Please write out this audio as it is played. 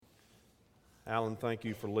Alan, thank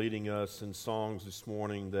you for leading us in songs this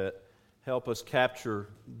morning that help us capture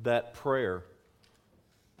that prayer.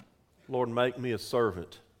 Lord, make me a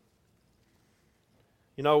servant.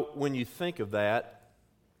 You know, when you think of that,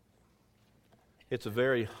 it's a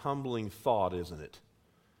very humbling thought, isn't it?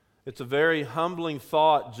 It's a very humbling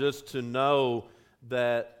thought just to know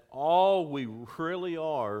that all we really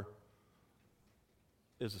are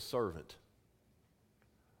is a servant.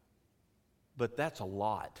 But that's a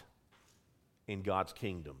lot in God's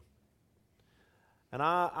kingdom. And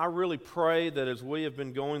I really pray that as we have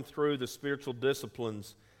been going through the spiritual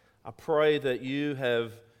disciplines, I pray that you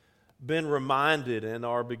have been reminded and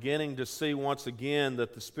are beginning to see once again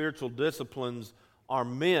that the spiritual disciplines are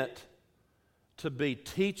meant to be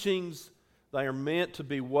teachings. They are meant to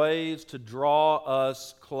be ways to draw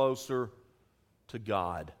us closer to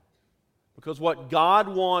God. Because what God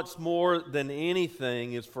wants more than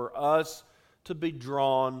anything is for us to be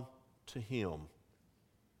drawn to Him.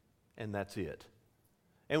 And that's it.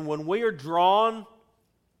 And when we are drawn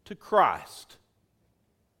to Christ,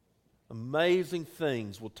 amazing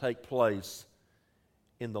things will take place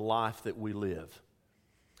in the life that we live.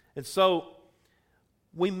 And so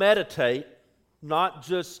we meditate not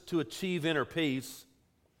just to achieve inner peace,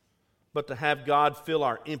 but to have God fill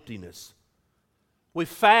our emptiness. We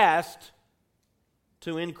fast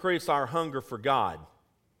to increase our hunger for God.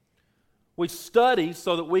 We study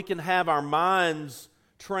so that we can have our minds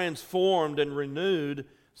transformed and renewed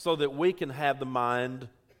so that we can have the mind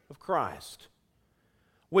of Christ.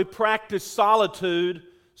 We practice solitude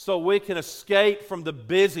so we can escape from the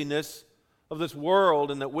busyness of this world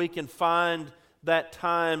and that we can find that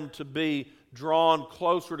time to be drawn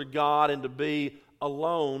closer to God and to be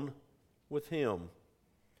alone with Him.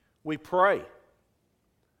 We pray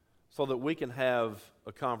so that we can have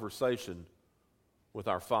a conversation with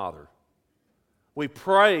our Father. We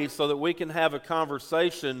pray so that we can have a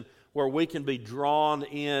conversation where we can be drawn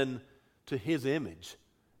in to His image,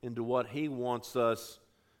 into what He wants us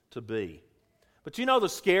to be. But you know the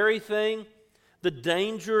scary thing? The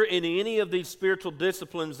danger in any of these spiritual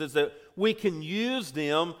disciplines is that we can use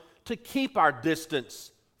them to keep our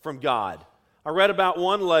distance from God. I read about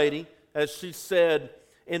one lady, as she said,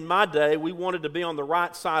 in my day, we wanted to be on the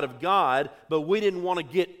right side of God, but we didn't want to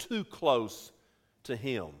get too close to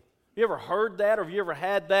Him. You ever heard that, or have you ever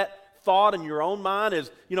had that thought in your own mind? Is,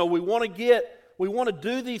 you know, we want to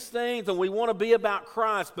do these things and we want to be about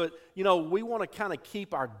Christ, but, you know, we want to kind of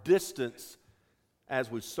keep our distance as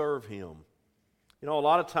we serve Him. You know, a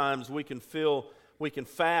lot of times we can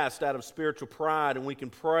fast out of spiritual pride, and we can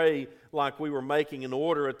pray like we were making an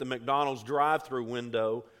order at the McDonald's drive-thru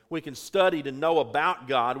window. We can study to know about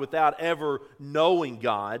God without ever knowing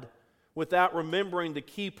God, without remembering the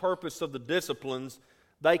key purpose of the disciplines.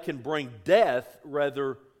 They can bring death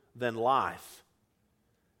rather than life.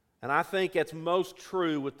 And I think that's most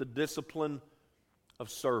true with the discipline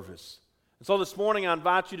of service. And so this morning I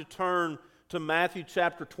invite you to turn to Matthew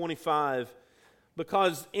chapter 25,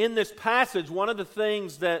 because in this passage, one of the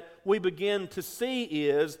things that we begin to see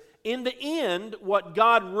is, in the end, what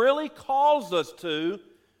God really calls us to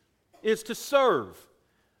is to serve.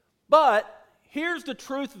 But here's the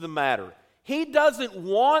truth of the matter. He doesn't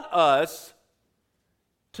want us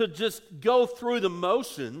to just go through the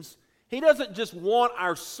motions. He doesn't just want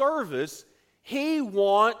our service. He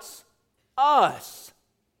wants us.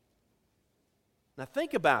 Now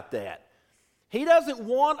think about that. He doesn't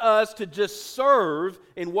want us to just serve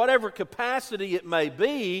in whatever capacity it may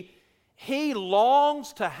be. He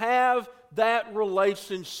longs to have that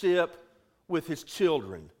relationship with His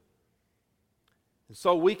children. And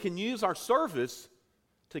so we can use our service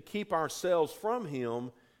to keep ourselves from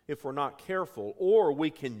Him if we're not careful, or we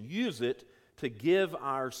can use it to give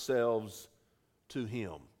ourselves to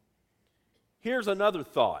Him. Here's another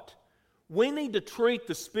thought. We need to treat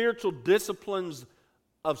the spiritual disciplines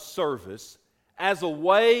of service as a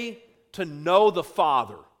way to know the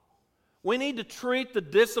Father. We need to treat the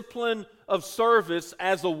discipline of service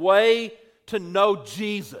as a way to know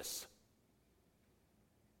Jesus.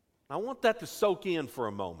 I want that to soak in for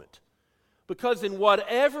a moment. Because in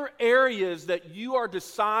whatever areas that you are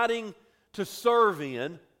deciding to serve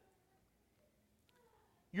in,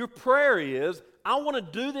 your prayer is, I want to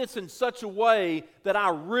do this in such a way that I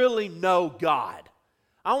really know God.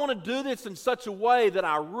 I want to do this in such a way that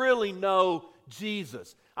I really know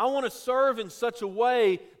Jesus. I want to serve in such a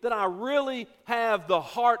way that I really have the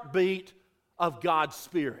heartbeat of God's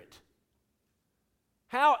Spirit.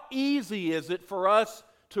 How easy is it for us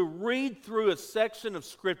to read through a section of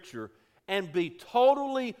Scripture and be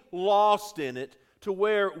totally lost in it to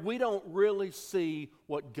where we don't really see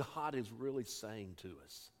what God is really saying to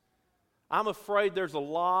us? I'm afraid there's a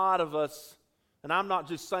lot of us, and I'm not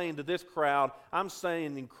just saying to this crowd, I'm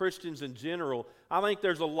saying in Christians in general, I think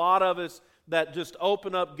there's a lot of us that just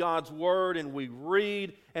open up God's Word and we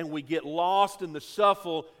read and we get lost in the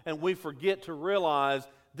shuffle and we forget to realize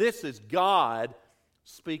this is God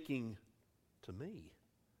speaking to me.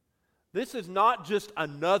 This is not just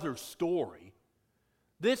another story.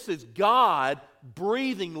 This is God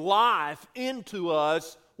breathing life into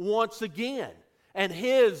us once again. And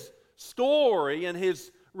His story and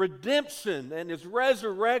His redemption and His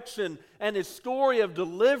resurrection and His story of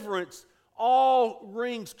deliverance all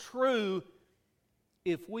rings true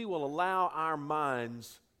if we will allow our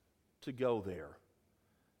minds to go there.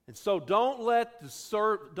 And so don't let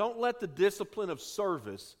the discipline of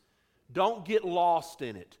service, don't get lost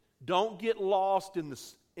in it. Don't get lost in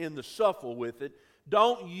the shuffle with it.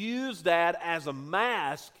 Don't use that as a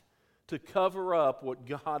mask to cover up what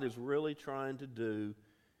God is really trying to do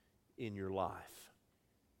in your life.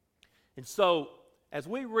 And so, as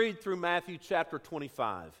we read through Matthew chapter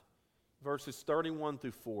 25, verses 31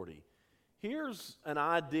 through 40, here's an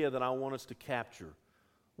idea that I want us to capture.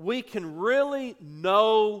 We can really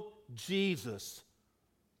know Jesus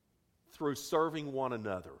through serving one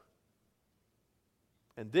another.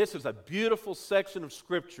 And this is a beautiful section of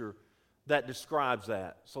Scripture that describes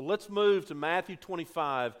that. So let's move to Matthew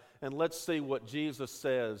 25 and let's see what Jesus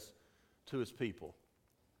says to His people.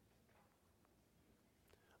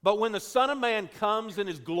 But when the Son of Man comes in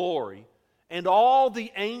His glory and all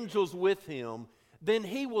the angels with Him, then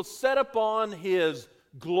He will set upon His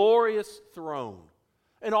glorious throne.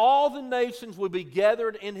 And all the nations will be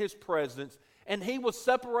gathered in His presence, and He will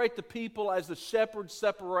separate the people as the shepherd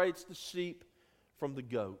separates the sheep from the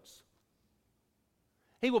goats.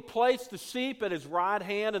 He will place the sheep at His right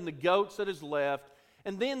hand and the goats at His left.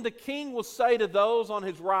 And then the King will say to those on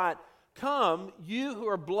His right, "Come, you who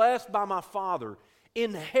are blessed by my Father,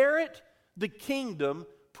 inherit the kingdom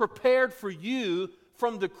prepared for you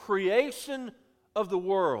from the creation of the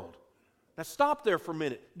world." Now stop there for a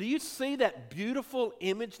minute. Do you see that beautiful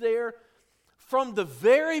image there? From the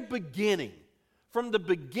very beginning, from the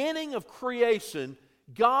beginning of creation,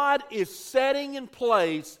 God is setting in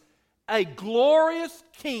place a glorious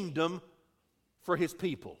kingdom for His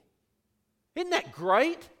people. Isn't that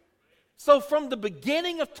great? So from the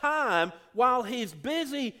beginning of time, while He's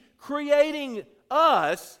busy creating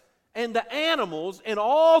us and the animals and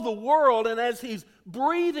all the world, and as He's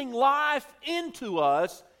breathing life into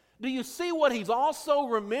us, do you see what He's also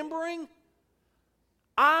remembering?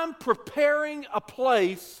 I'm preparing a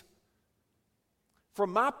place for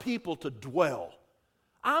my people to dwell.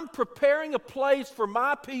 I'm preparing a place for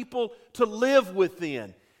my people to live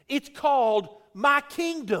within. It's called my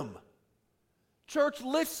kingdom. Church,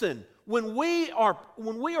 listen. When we are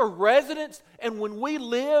residents and when we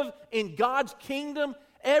live in God's kingdom,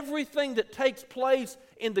 everything that takes place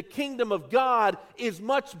in the kingdom of God is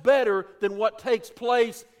much better than what takes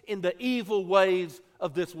place in the evil ways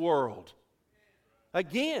of this world.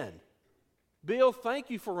 Again, Bill,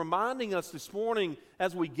 thank you for reminding us this morning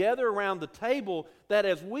as we gather around the table that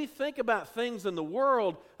as we think about things in the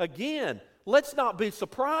world, again, let's not be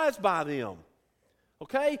surprised by them.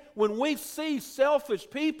 Okay? When we see selfish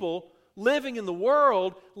people living in the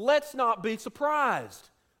world, let's not be surprised.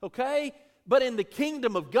 Okay? But in the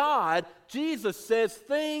kingdom of God, Jesus says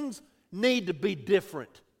things need to be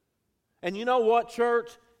different. And you know what,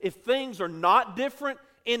 church? If things are not different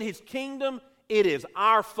in His kingdom, it is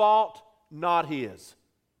our fault, not His.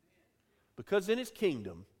 Because in His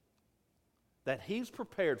kingdom that He's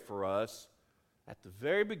prepared for us at the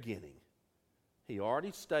very beginning, He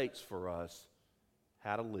already states for us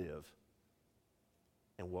how to live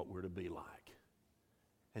and what we're to be like.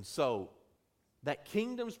 And so that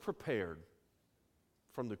kingdom's prepared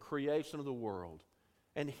from the creation of the world.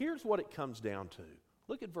 And here's what it comes down to.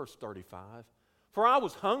 Look at verse 35. For I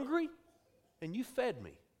was hungry, and you fed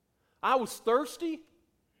me. I was thirsty,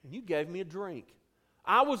 and you gave me a drink.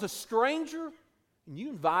 I was a stranger, and you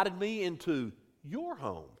invited me into your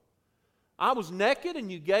home. I was naked,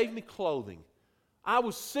 and you gave me clothing. I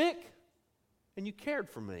was sick, and you cared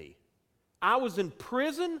for me. I was in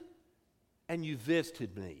prison, and you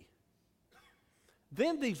visited me.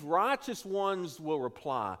 Then these righteous ones will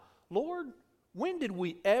reply, Lord, when did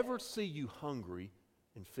we ever see you hungry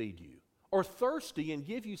and feed you? Or thirsty and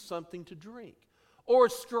give you something to drink? Or a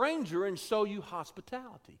stranger and show you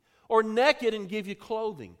hospitality? Or naked and give you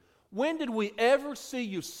clothing? When did we ever see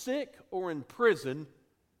you sick or in prison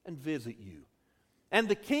and visit you? And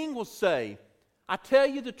the king will say, I tell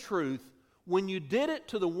you the truth, when you did it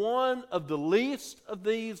to the one of the least of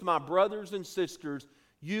these, my brothers and sisters,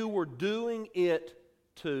 you were doing it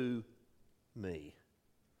to me.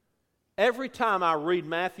 Every time I read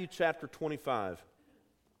Matthew chapter 25,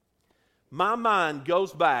 my mind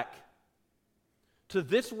goes back to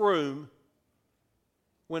this room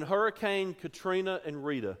when Hurricane Katrina and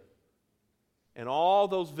Rita and all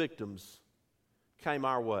those victims came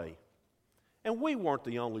our way. And we weren't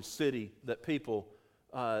the only city that people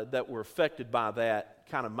that were affected by that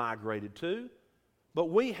kind of migrated to, but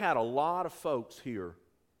we had a lot of folks here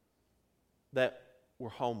that were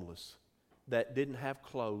homeless, that didn't have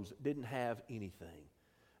clothes, didn't have anything.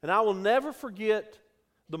 And I will never forget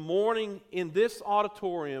the morning in this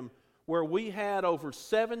auditorium where we had over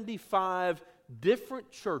 75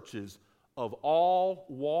 different churches of all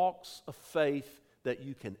walks of faith that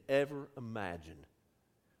you can ever imagine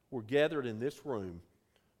were gathered in this room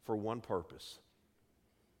for one purpose.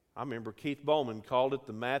 I remember Keith Bowman called it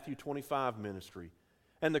the Matthew 25 ministry.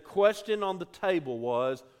 And the question on the table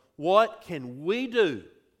was, what can we do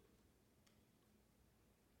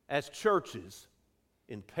as churches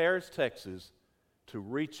in Paris, Texas, to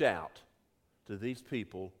reach out to these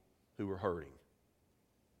people who were hurting?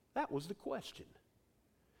 That was the question.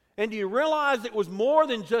 And do you realize it was more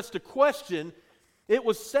than just a question? It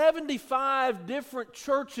was 75 different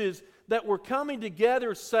churches that were coming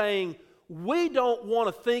together saying, we don't want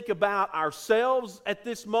to think about ourselves at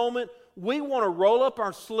this moment. We want to roll up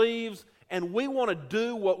our sleeves and we want to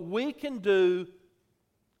do what we can do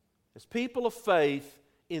as people of faith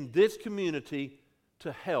in this community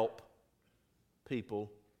to help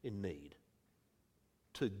people in need.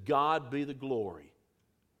 To God be the glory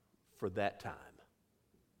for that time,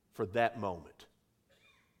 for that moment.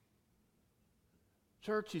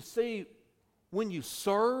 Church, you see, when you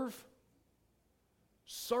serve,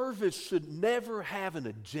 service should never have an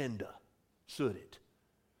agenda, should it?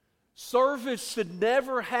 Service should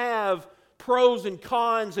never have pros and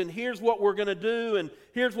cons and here's what we're going to do and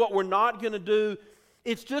here's what we're not going to do.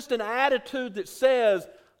 It's just an attitude that says,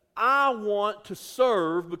 I want to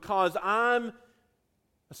serve because I'm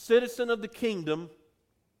a citizen of the kingdom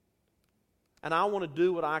and I want to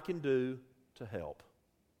do what I can do to help.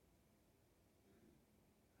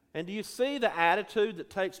 And do you see the attitude that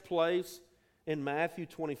takes place in Matthew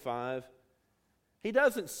 25? He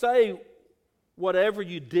doesn't say whatever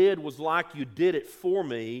you did was like you did it for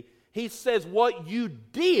me. He says what you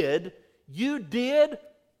did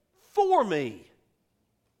for me.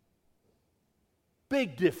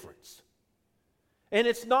 Big difference. And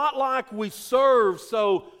it's not like we serve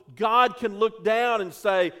so God can look down and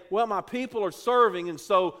say, well, my people are serving, and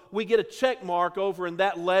so we get a check mark over in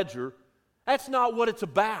that ledger. That's not what it's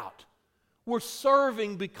about. We're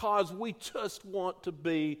serving because we just want to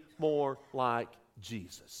be more like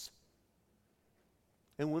Jesus.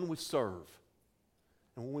 And when we serve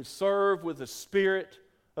with the spirit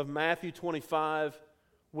of Matthew 25,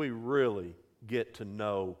 we really get to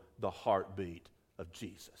know the heartbeat of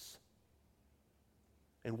Jesus.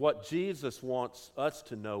 And what Jesus wants us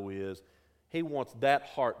to know is He wants that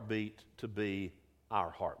heartbeat to be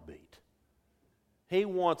our heartbeat. He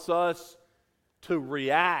wants us to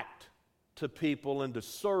react to people and to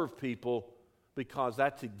serve people because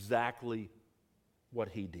that's exactly what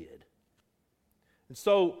He did. And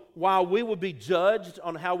so while we will be judged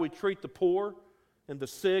on how we treat the poor and the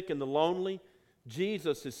sick and the lonely,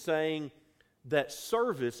 Jesus is saying that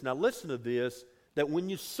service, now listen to this, that when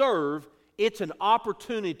you serve, it's an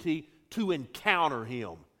opportunity to encounter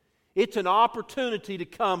Him. It's an opportunity to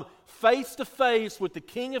come face to face with the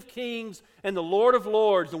King of Kings and the Lord of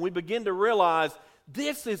Lords, and we begin to realize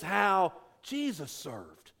this is how Jesus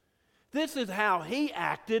served. This is how He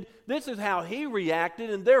acted. This is how He reacted,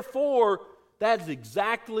 and therefore, that's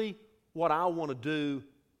exactly what I want to do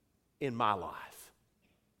in my life.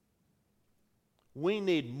 We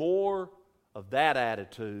need more of that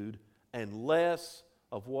attitude and less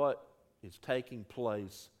of what is taking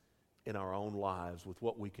place in our own lives with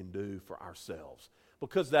what we can do for ourselves.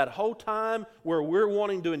 Because that whole time where we're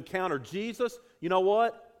wanting to encounter Jesus, you know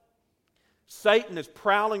what? Satan is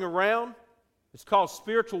prowling around. It's called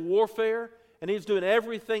spiritual warfare, and he's doing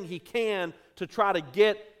everything he can to try to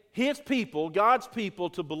get his people, God's people,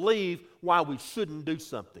 to believe why we shouldn't do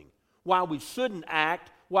something, why we shouldn't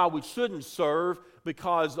act, why we shouldn't serve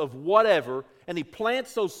because of whatever. And he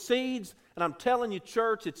plants those seeds. And I'm telling you,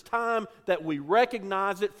 church, it's time that we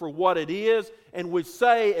recognize it for what it is. And we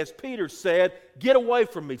say, as Peter said, get away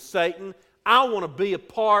from me, Satan. I want to be a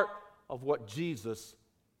part of what Jesus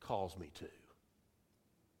calls me to.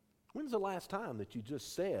 When's the last time that you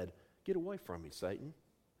just said, get away from me, Satan?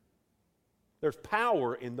 There's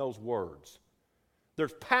power in those words.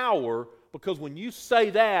 There's power because when you say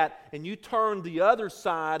that and you turn the other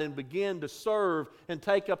side and begin to serve and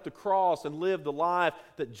take up the cross and live the life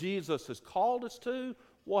that Jesus has called us to,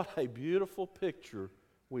 what a beautiful picture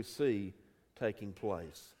we see taking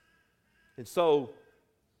place. And so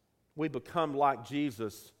we become like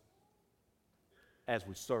Jesus as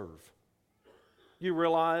we serve. You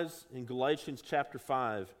realize in Galatians chapter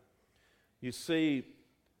 5, you see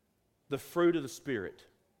the fruit of the Spirit.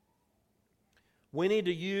 We need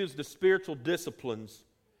to use the spiritual disciplines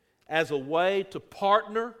as a way to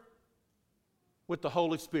partner with the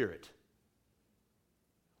Holy Spirit,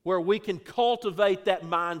 where we can cultivate that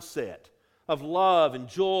mindset of love and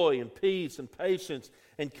joy and peace and patience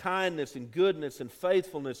and kindness and goodness and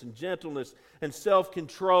faithfulness and gentleness and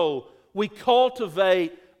self-control. We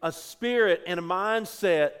cultivate a spirit and a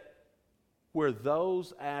mindset where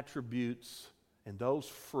those attributes and those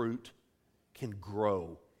fruit can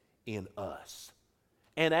grow in us.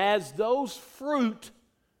 And as those fruit,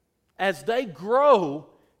 as they grow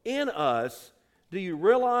in us, do you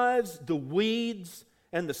realize the weeds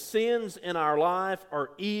and the sins in our life are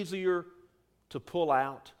easier to pull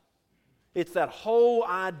out? It's that whole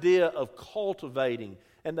idea of cultivating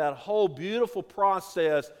and that whole beautiful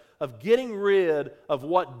process of getting rid of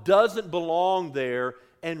what doesn't belong there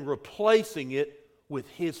and replacing it with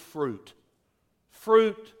His fruit.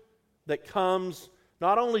 Fruit that comes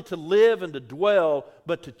not only to live and to dwell,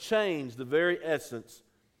 but to change the very essence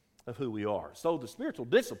of who we are. So the spiritual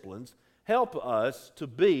disciplines help us to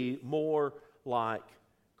be more like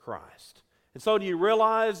Christ. And so do you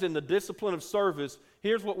realize in the discipline of service,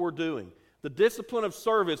 here's what we're doing. The discipline of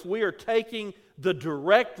service, we are taking the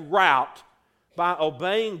direct route by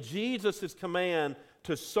obeying Jesus' command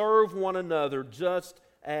to serve one another just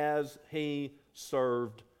as He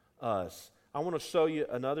served us. I want to show you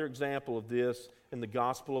another example of this in the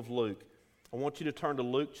Gospel of Luke. I want you to turn to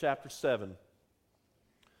Luke chapter 7.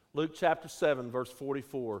 Luke chapter 7, verse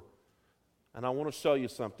 44. And I want to show you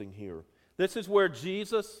something here. This is where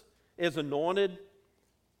Jesus is anointed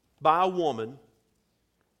by a woman.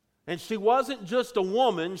 And she wasn't just a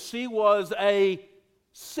woman, she was a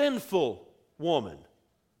sinful woman.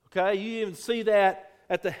 Okay, you even see that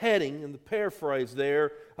at the heading and the paraphrase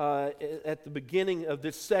there at the beginning of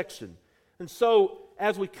this section. And so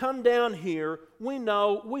as we come down here, we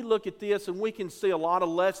look at this and we can see a lot of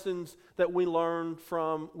lessons that we learn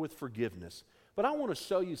from with forgiveness. But I want to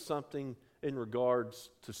show you something in regards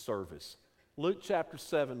to service. Luke chapter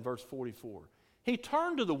 7, verse 44. He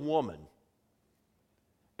turned to the woman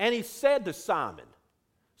and he said to Simon.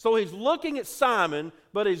 So he's looking at Simon,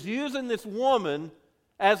 but he's using this woman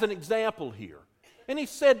as an example here. And he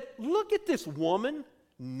said, look at this woman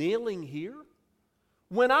kneeling here.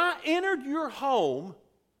 When I entered your home,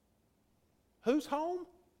 whose home?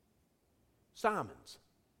 Simon's.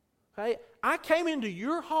 Okay? I came into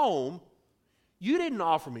your home. You didn't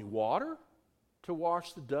offer me water to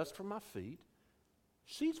wash the dust from my feet.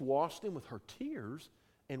 She's washed them with her tears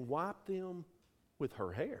and wiped them with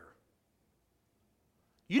her hair.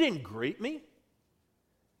 You didn't greet me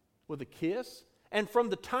with a kiss. And from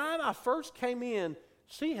the time I first came in,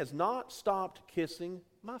 she has not stopped kissing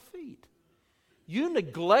my feet. You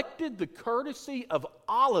neglected the courtesy of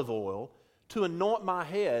olive oil to anoint my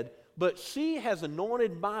head, but she has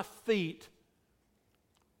anointed my feet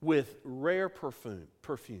with rare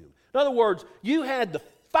perfume. In other words, you had the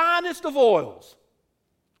finest of oils.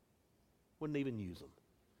 Wouldn't even use them.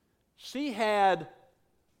 She had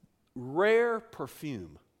rare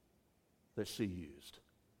perfume that she used.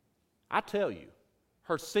 I tell you,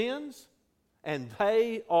 her sins, and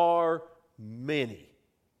they are many,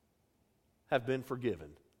 have been forgiven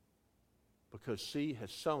because she has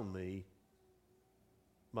shown me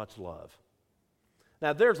much love.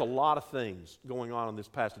 Now, there's a lot of things going on in this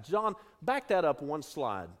passage. John, back that up one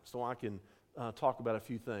slide so I can talk about a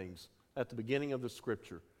few things at the beginning of the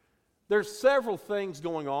Scripture. There's several things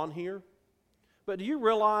going on here, but do you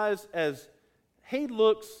realize as he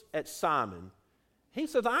looks at Simon, he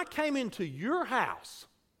says, I came into your house.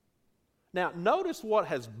 Now, notice what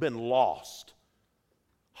has been lost.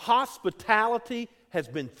 Hospitality has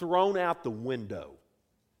been thrown out the window.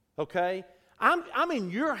 Okay? I'm in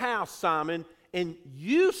your house, Simon, and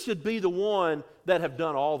you should be the one that have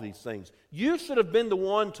done all these things. You should have been the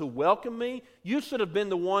one to welcome me. You should have been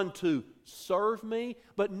the one to serve me.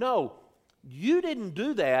 But no, you didn't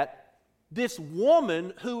do that. This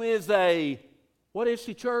woman who is what is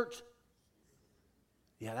she, church?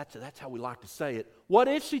 Yeah, that's how we like to say it. What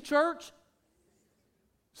is she, church?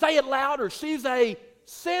 Say it louder. She's a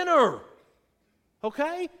sinner.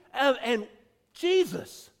 Okay? And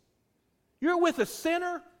Jesus, you're with a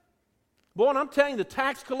sinner? Boy, and I'm telling you, the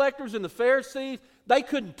tax collectors and the Pharisees, they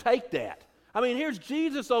couldn't take that. I mean, here's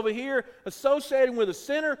Jesus over here associating with a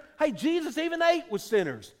sinner. Hey, Jesus even ate with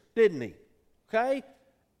sinners, didn't he? Okay?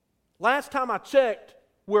 Last time I checked,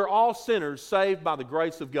 we're all sinners saved by the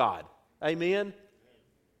grace of God. Amen?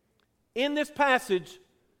 In this passage,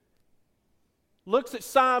 looks at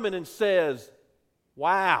Simon and says,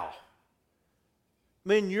 wow. I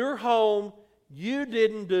mean, you're home. You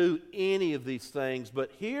didn't do any of these things,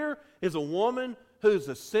 but here is a woman who's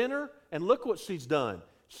a sinner, and look what she's done.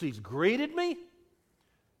 She's greeted me.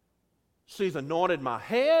 She's anointed my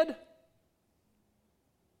head.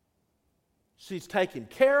 She's taken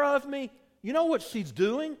care of me. You know what she's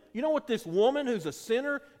doing? You know what this woman who's a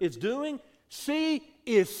sinner is doing? She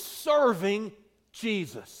is serving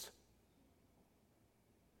Jesus.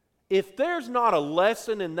 If there's not a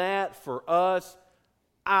lesson in that for us,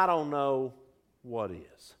 I don't know what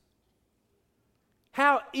is.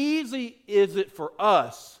 How easy is it for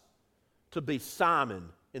us to be Simon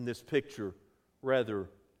in this picture rather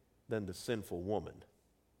than the sinful woman?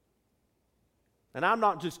 And I'm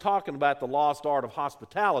not just talking about the lost art of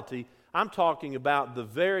hospitality. I'm talking about the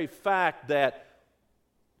very fact that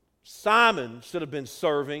Simon should have been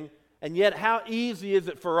serving, and yet how easy is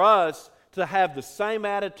it for us to have the same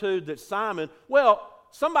attitude that Simon, well,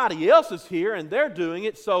 somebody else is here and they're doing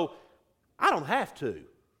it, so I don't have to.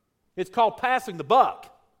 It's called passing the buck.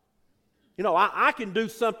 You know, I can do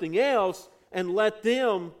something else and let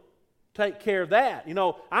them take care of that. You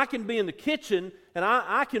know, I can be in the kitchen and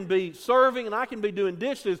I can be serving and I can be doing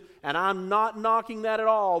dishes, and I'm not knocking that at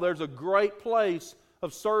all. There's a great place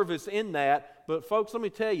of service in that. But folks, let me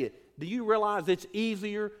tell you, do you realize it's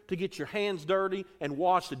easier to get your hands dirty and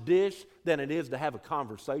wash a dish than it is to have a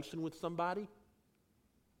conversation with somebody?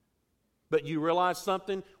 But you realize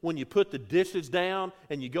something? When you put the dishes down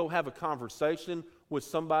and you go have a conversation with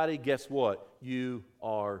somebody, guess what? You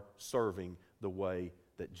are serving the way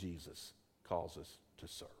that Jesus calls us to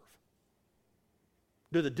serve.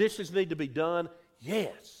 Do the dishes need to be done?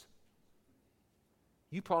 Yes.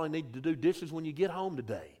 You probably need to do dishes when you get home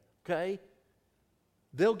today, okay?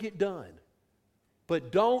 They'll get done.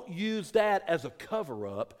 But don't use that as a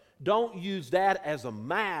cover-up. Don't use that as a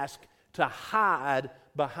mask to hide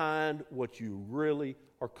behind what you really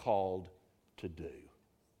are called to do.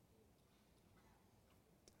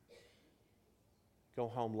 Go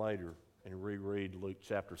home later and reread Luke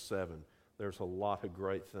chapter 7. There's a lot of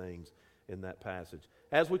great things in that passage.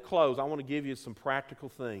 As we close, I want to give you some practical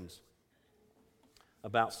things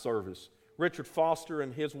about service. Richard Foster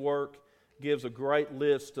in his work gives a great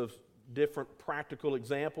list of different practical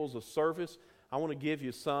examples of service. I want to give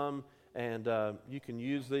you some, and you can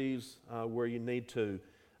use these where you need to.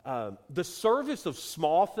 The service of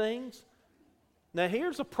small things. Now,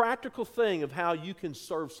 here's a practical thing of how you can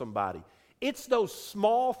serve somebody. It's those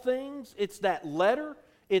small things. It's that letter.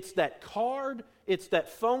 It's that card. It's that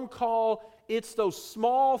phone call. It's those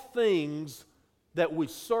small things that we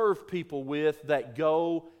serve people with that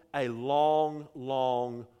go a long,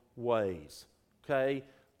 long ways. Okay?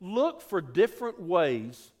 Look for different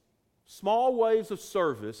ways, small ways of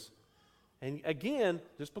service. And again,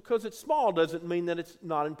 just because it's small doesn't mean that it's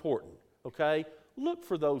not important. Okay? Look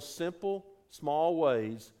for those simple, small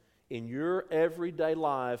ways in your everyday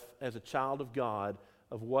life as a child of God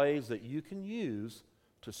of ways that you can use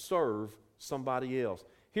to serve somebody else.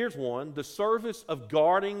 Here's one: the service of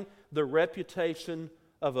guarding the reputation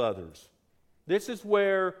of others. This is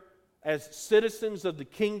where, as citizens of the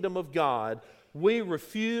kingdom of God, we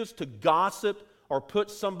refuse to gossip or put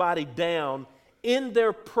somebody down in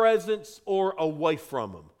their presence or away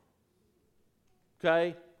from them.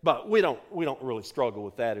 Okay? But we don't really struggle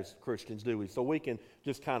with that as Christians, do we? So we can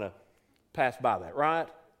just kind of pass by that, right?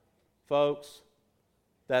 Folks,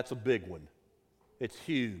 that's a big one. It's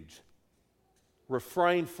huge.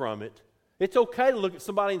 Refrain from it. It's okay to look at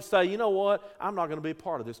somebody and say, you know what? I'm not going to be a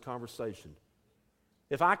part of this conversation.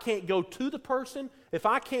 If I can't go to the person, if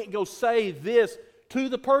I can't go say this to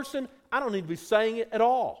the person, I don't need to be saying it at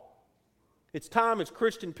all. It's time as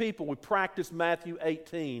Christian people we practice Matthew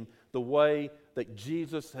 18 the way that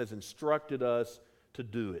Jesus has instructed us to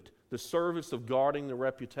do it. The service of guarding the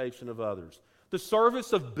reputation of others. The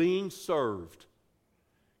service of being served.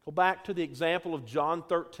 Go back to the example of John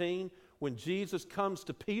 13. When Jesus comes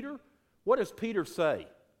to Peter, what does Peter say?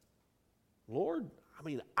 Lord,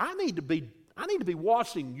 I need to be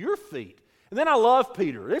washing your feet. And then I love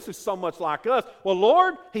Peter. This is so much like us. Well,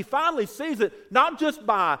 Lord, he finally sees it, not just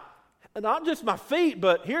my feet,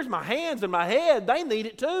 but here's my hands and my head. They need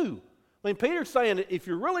it too. Peter's saying, if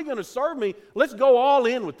you're really going to serve me, let's go all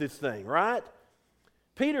in with this thing, right?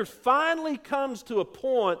 Peter finally comes to a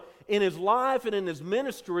point in his life and in his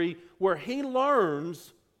ministry where he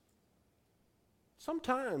learns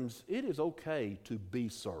sometimes it is okay to be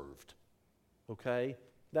served. Okay?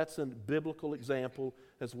 That's a biblical example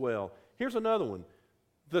as well. Here's another one.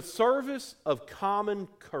 The service of common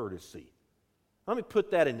courtesy. Let me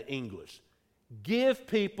put that in English. Give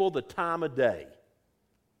people the time of day.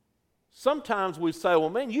 Sometimes we say, well,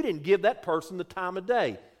 man, you didn't give that person the time of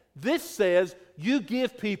day. This says you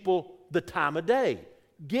give people the time of day.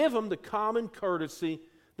 Give them the common courtesy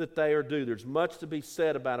that they are due. There's much to be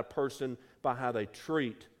said about a person by how they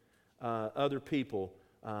treat other people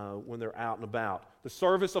when they're out and about. The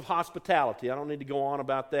service of hospitality. I don't need to go on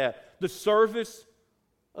about that. The service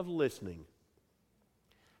of listening.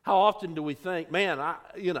 How often do we think, man,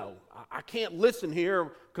 I can't listen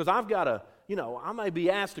here because I've got to, I may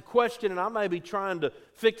be asked a question and I may be trying to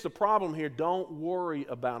fix a problem here. Don't worry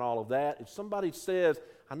about all of that. If somebody says,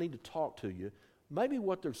 I need to talk to you, maybe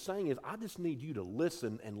what they're saying is, I just need you to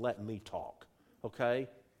listen and let me talk, okay?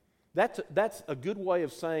 That's a good way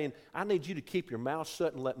of saying, I need you to keep your mouth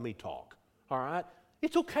shut and let me talk, all right?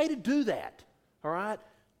 It's okay to do that, all right?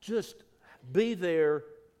 Just be there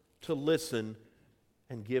to listen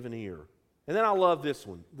and give an ear. And then I love this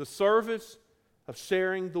one, the service of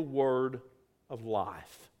sharing the word of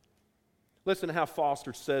life. Listen to how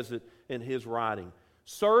Foster says it in his writing.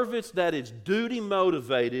 Service that is duty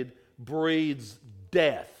motivated breeds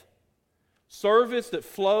death. Service that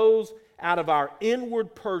flows out of our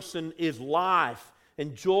inward person is life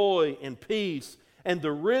and joy and peace. And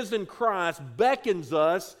the risen Christ beckons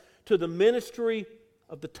us to the ministry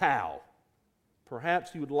of the towel.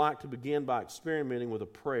 Perhaps you would like to begin by experimenting with a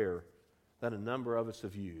prayer that a number of us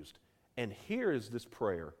have used. And here is this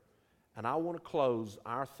prayer. And I want to close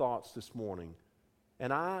our thoughts this morning.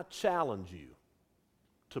 And I challenge you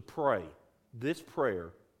to pray this prayer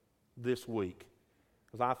this week,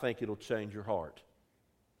 because I think it'll change your heart.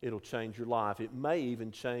 It'll change your life. It may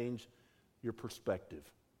even change your perspective.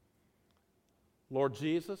 Lord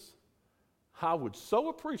Jesus, I would so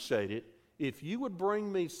appreciate it if you would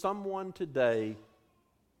bring me someone today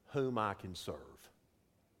whom I can serve.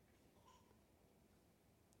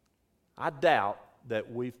 I doubt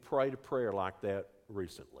that we've prayed a prayer like that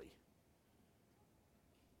recently.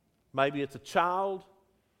 Maybe it's a child,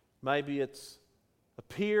 maybe it's a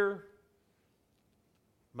peer,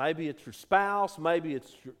 maybe it's your spouse, maybe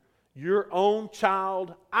it's your own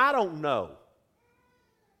child. I don't know.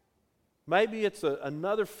 Maybe it's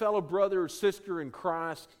another fellow brother or sister in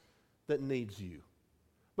Christ that needs you.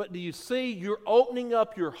 But do you see, you're opening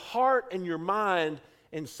up your heart and your mind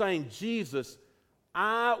and saying, Jesus,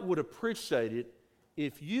 I would appreciate it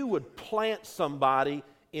if you would plant somebody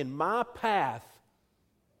in my path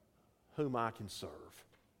whom I can serve.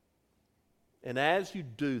 And as you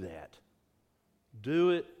do that,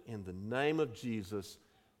 do it in the name of Jesus,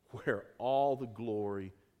 where all the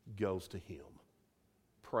glory goes to Him.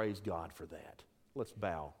 Praise God for that. Let's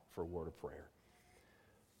bow for a word of prayer.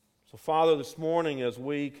 So, Father, this morning as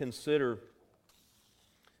we consider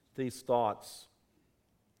these thoughts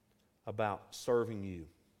about serving you,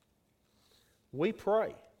 we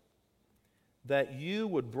pray that you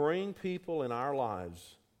would bring people in our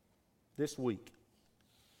lives this week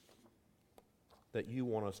that you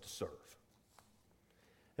want us to serve.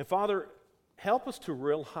 And Father, help us to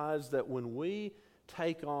realize that when we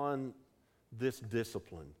take on this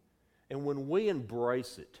discipline and when we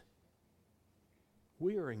embrace it,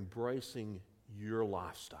 we are embracing your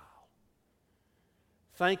lifestyle.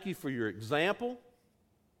 Thank you for your example.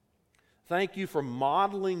 Thank you for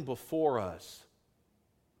modeling before us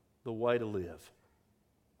the way to live.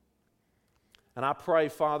 And I pray,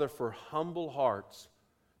 Father, for humble hearts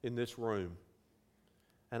in this room.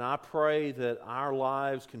 And I pray that our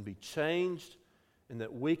lives can be changed and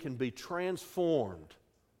that we can be transformed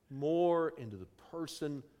more into the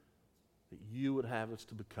person that you would have us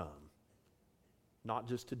to become. Not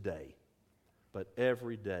just today, but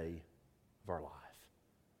every day of our life.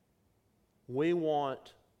 We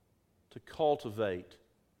want to cultivate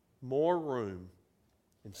more room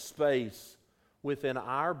and space within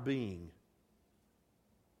our being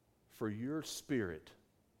for your Spirit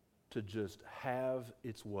to just have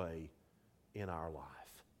its way in our life.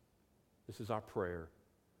 This is our prayer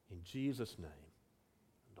in Jesus' name.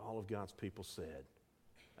 And all of God's people said,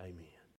 amen.